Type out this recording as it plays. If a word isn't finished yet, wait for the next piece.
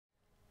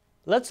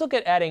let's look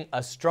at adding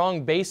a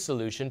strong base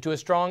solution to a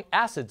strong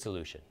acid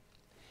solution.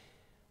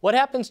 What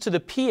happens to the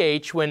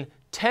pH when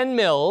 10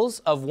 mils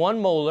of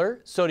 1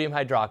 molar sodium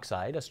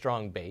hydroxide, a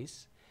strong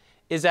base,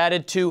 is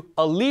added to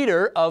a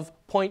liter of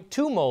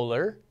 0.2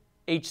 molar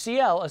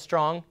HCl, a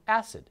strong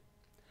acid?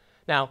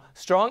 Now,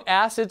 strong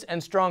acids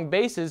and strong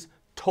bases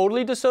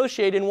totally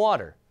dissociate in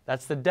water.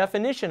 That's the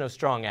definition of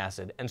strong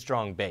acid and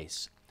strong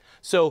base.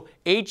 So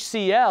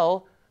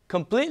HCl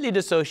completely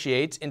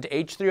dissociates into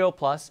H3O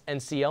plus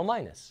and Cl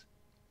minus.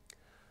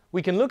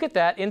 We can look at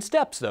that in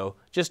steps, though.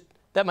 Just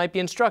that might be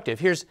instructive.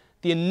 Here's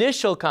the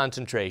initial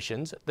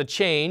concentrations, the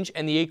change,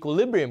 and the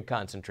equilibrium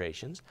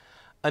concentrations.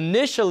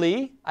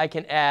 Initially, I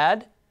can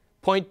add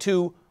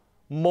 0.2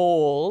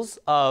 moles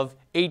of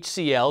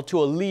HCl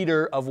to a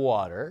liter of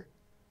water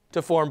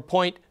to form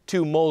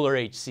 0.2 molar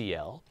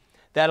HCl.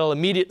 That'll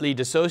immediately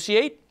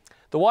dissociate.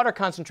 The water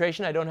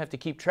concentration I don't have to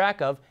keep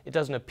track of. It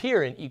doesn't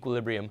appear in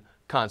equilibrium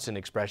constant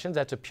expressions.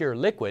 That's a pure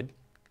liquid.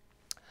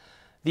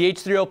 The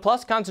H3O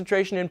plus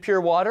concentration in pure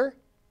water,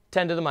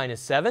 10 to the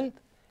minus 7th,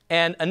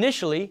 and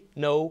initially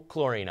no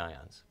chlorine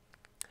ions.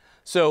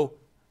 So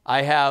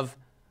I have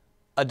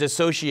a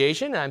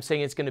dissociation, and I'm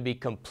saying it's going to be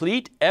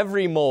complete.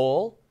 Every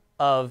mole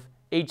of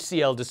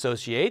HCl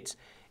dissociates.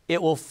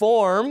 It will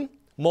form,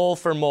 mole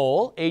for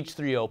mole,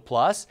 H3O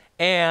plus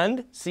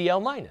and Cl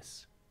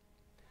minus.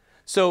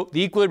 So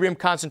the equilibrium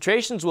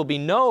concentrations will be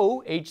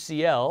no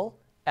HCl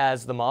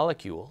as the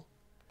molecule,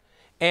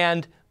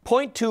 and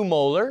 0.2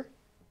 molar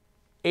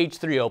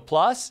H3O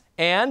plus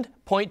and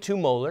 0.2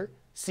 molar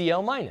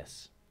Cl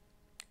minus.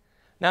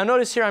 Now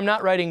notice here I'm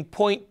not writing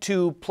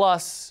 0.2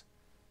 plus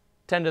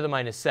 10 to the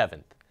minus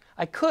 7th.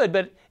 I could,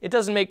 but it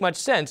doesn't make much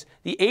sense.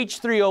 The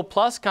H3O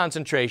plus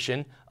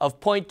concentration of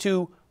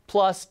 0.2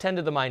 plus 10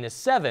 to the minus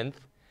 7th,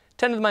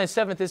 10 to the minus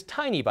 7th is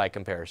tiny by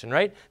comparison,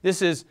 right?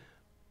 This is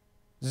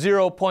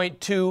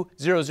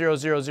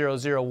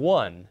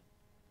 0.2000001.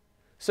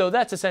 So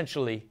that's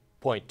essentially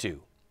 0.2.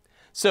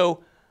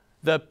 So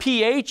the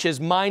pH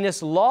is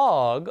minus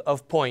log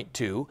of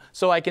 0.2,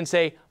 so I can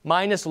say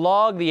minus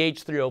log the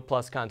H3O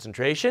plus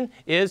concentration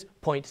is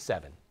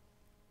 0.7.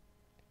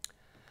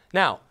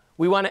 Now,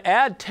 we want to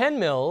add 10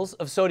 mils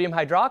of sodium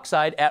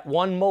hydroxide at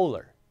 1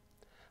 molar.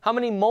 How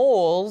many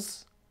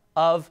moles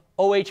of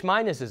OH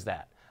minus is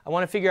that? I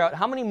want to figure out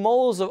how many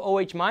moles of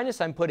OH minus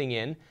I'm putting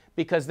in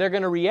because they're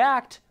going to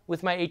react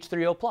with my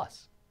H3O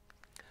plus.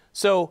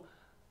 So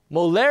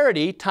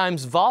molarity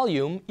times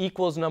volume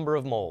equals number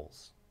of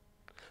moles.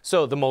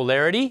 So the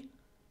molarity,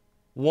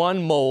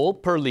 1 mole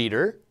per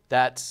liter,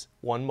 that's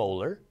 1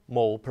 molar,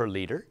 mole per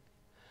liter,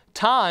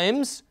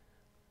 times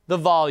the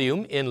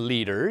volume in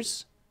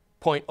liters,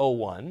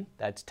 0.01,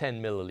 that's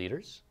 10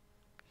 milliliters,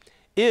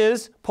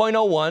 is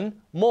 0.01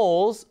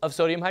 moles of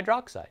sodium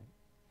hydroxide.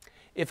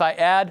 If I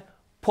add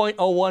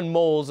 0.01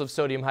 moles of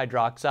sodium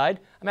hydroxide,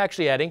 I'm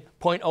actually adding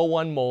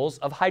 0.01 moles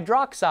of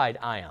hydroxide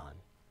ion.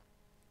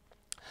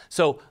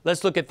 So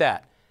let's look at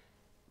that.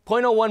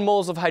 0.01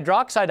 moles of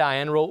hydroxide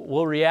ion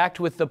will react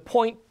with the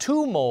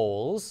 0.2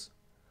 moles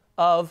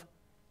of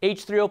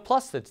H3O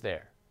plus that's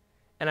there.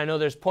 And I know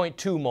there's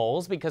 0.2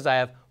 moles because I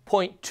have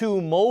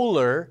 0.2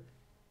 molar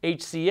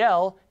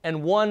HCl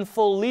and 1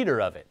 full liter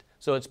of it.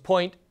 So it's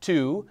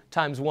 0.2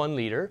 times 1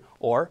 liter,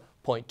 or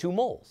 0.2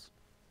 moles.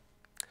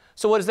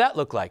 So what does that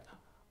look like?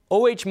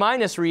 OH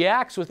minus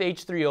reacts with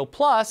H3O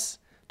plus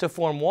to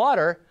form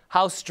water.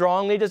 How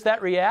strongly does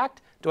that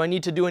react? Do I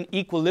need to do an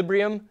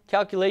equilibrium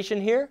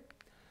calculation here?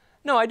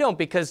 No, I don't,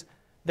 because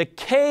the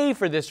K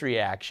for this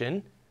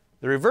reaction,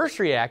 the reverse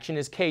reaction,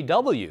 is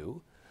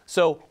Kw.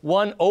 So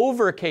 1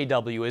 over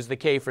Kw is the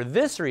K for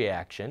this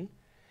reaction.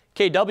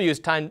 Kw is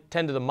 10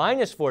 to the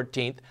minus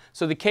 14th,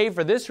 so the K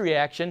for this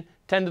reaction,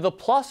 10 to the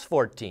plus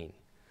 14.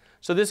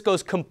 So this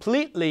goes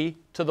completely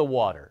to the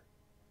water.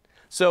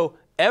 So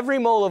every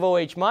mole of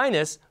OH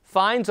minus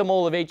finds a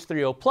mole of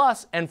H3O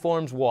plus and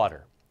forms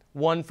water,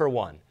 1 for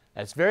 1.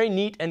 That's very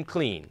neat and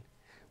clean.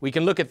 We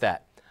can look at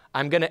that.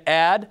 I'm going to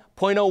add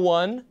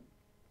 0.01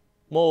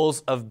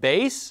 moles of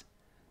base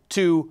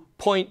to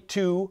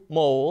 0.2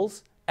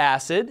 moles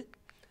acid.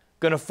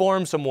 Going to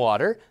form some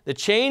water. The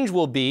change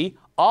will be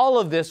all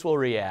of this will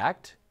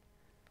react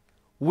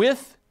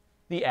with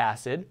the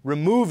acid,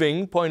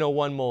 removing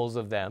 0.01 moles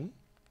of them,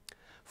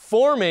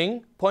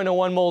 forming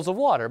 0.01 moles of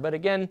water. But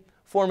again,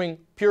 forming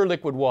pure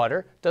liquid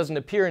water doesn't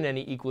appear in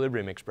any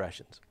equilibrium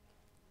expressions.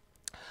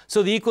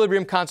 So the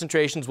equilibrium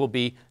concentrations will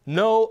be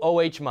no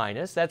OH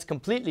minus. That's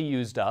completely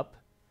used up.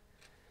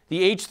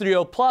 The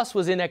H3O plus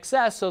was in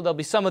excess, so there'll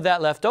be some of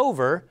that left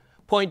over.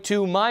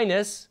 0.2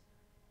 minus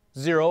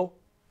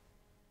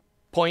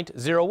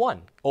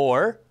 0.01,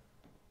 or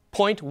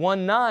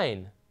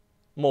 0.19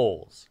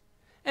 moles.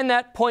 And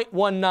that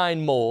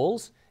 0.19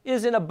 moles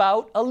is in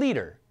about a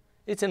liter.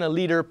 It's in a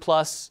liter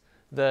plus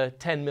the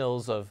 10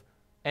 mils of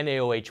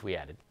NaOH we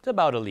added. It's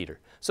about a liter.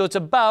 So it's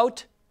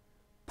about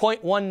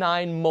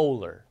 0.19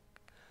 molar.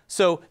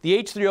 So the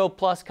H3O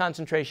plus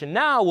concentration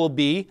now will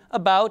be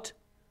about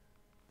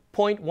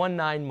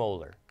 0.19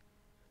 molar.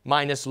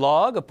 Minus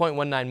log of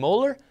 0.19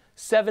 molar,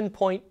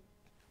 7.2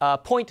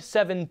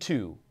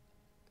 0.72.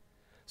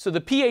 So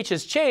the pH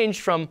has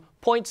changed from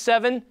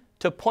 0.7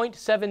 to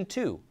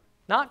 0.72.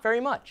 Not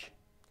very much.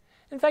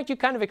 In fact, you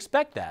kind of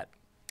expect that.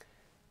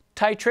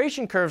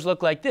 Titration curves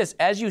look like this.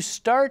 As you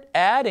start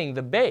adding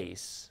the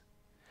base,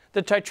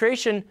 the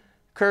titration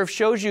curve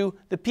shows you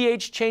the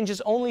pH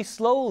changes only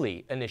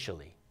slowly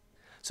initially.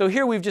 So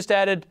here we've just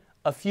added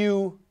a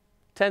few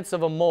tenths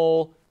of a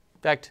mole,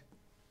 in fact,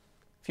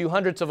 a few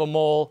hundredths of a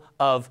mole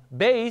of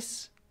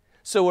base.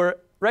 So we're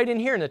right in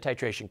here in the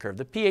titration curve.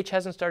 The pH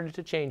hasn't started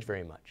to change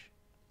very much.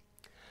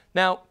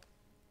 Now,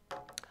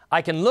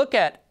 I can look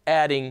at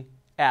adding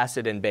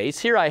acid and base.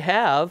 Here I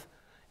have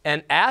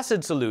an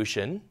acid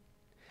solution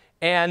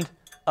and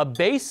a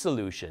base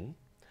solution.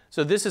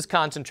 So this is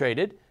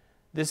concentrated.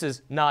 This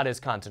is not as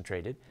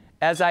concentrated.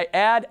 As I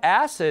add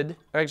acid,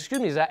 or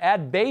excuse me, as I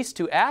add base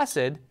to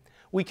acid,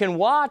 we can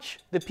watch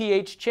the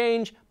pH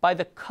change by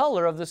the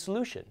color of the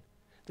solution.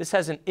 This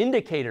has an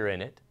indicator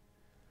in it.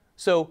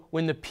 So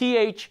when the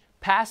pH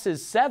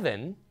passes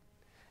 7,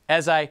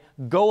 as I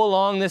go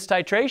along this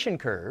titration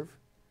curve,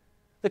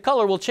 the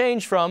color will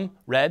change from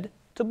red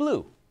to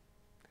blue.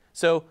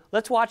 So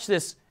let's watch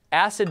this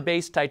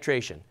acid-base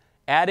titration.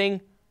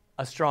 Adding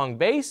a strong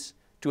base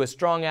to a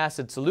strong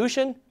acid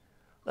solution.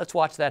 Let's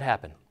watch that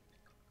happen.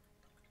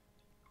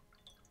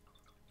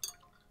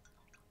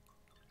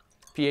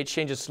 pH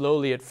changes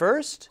slowly at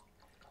first,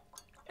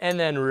 and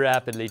then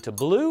rapidly to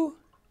blue,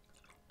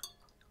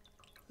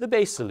 the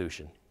base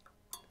solution.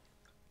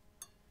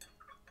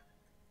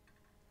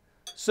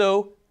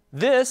 So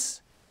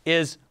this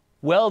is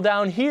well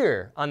down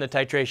here on the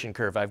titration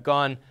curve. I've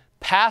gone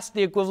past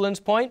the equivalence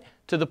point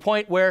to the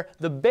point where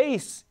the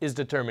base is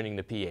determining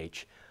the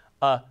pH.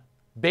 A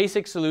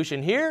basic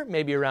solution here,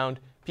 maybe around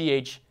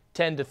pH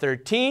 10 to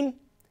 13,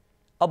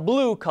 a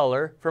blue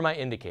color for my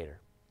indicator.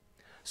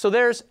 So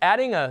there's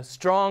adding a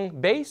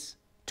strong base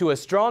to a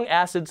strong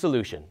acid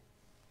solution.